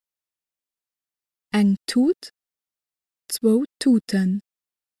Eng Tut, 2 Tuten.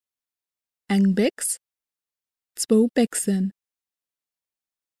 Eng Bix, 2 Bixen.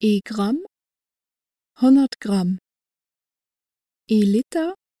 Gramm, 100 Gramm.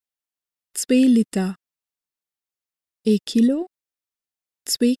 Liter, 2 Liter. Kilo,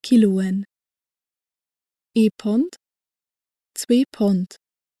 2 Kiloen. Pond, 2 Pond.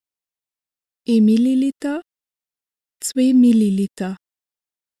 Milliliter, 2 Milliliter.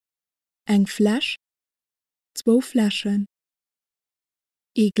 Eng Flasch, 2 Flaschen.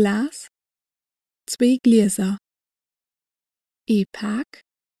 Glas, 2 Gläser. Pack,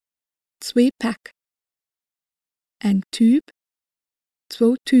 2 Pack. Eng Typ,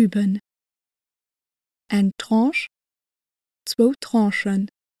 2 Typen. Eng Tranche, 2 Tranchen.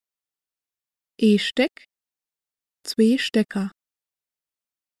 Steck, 2 Stecker.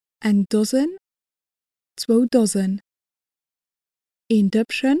 Eng Dosen, 2 Dosen.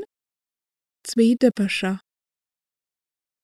 Döppchen, 2 Döpperscher.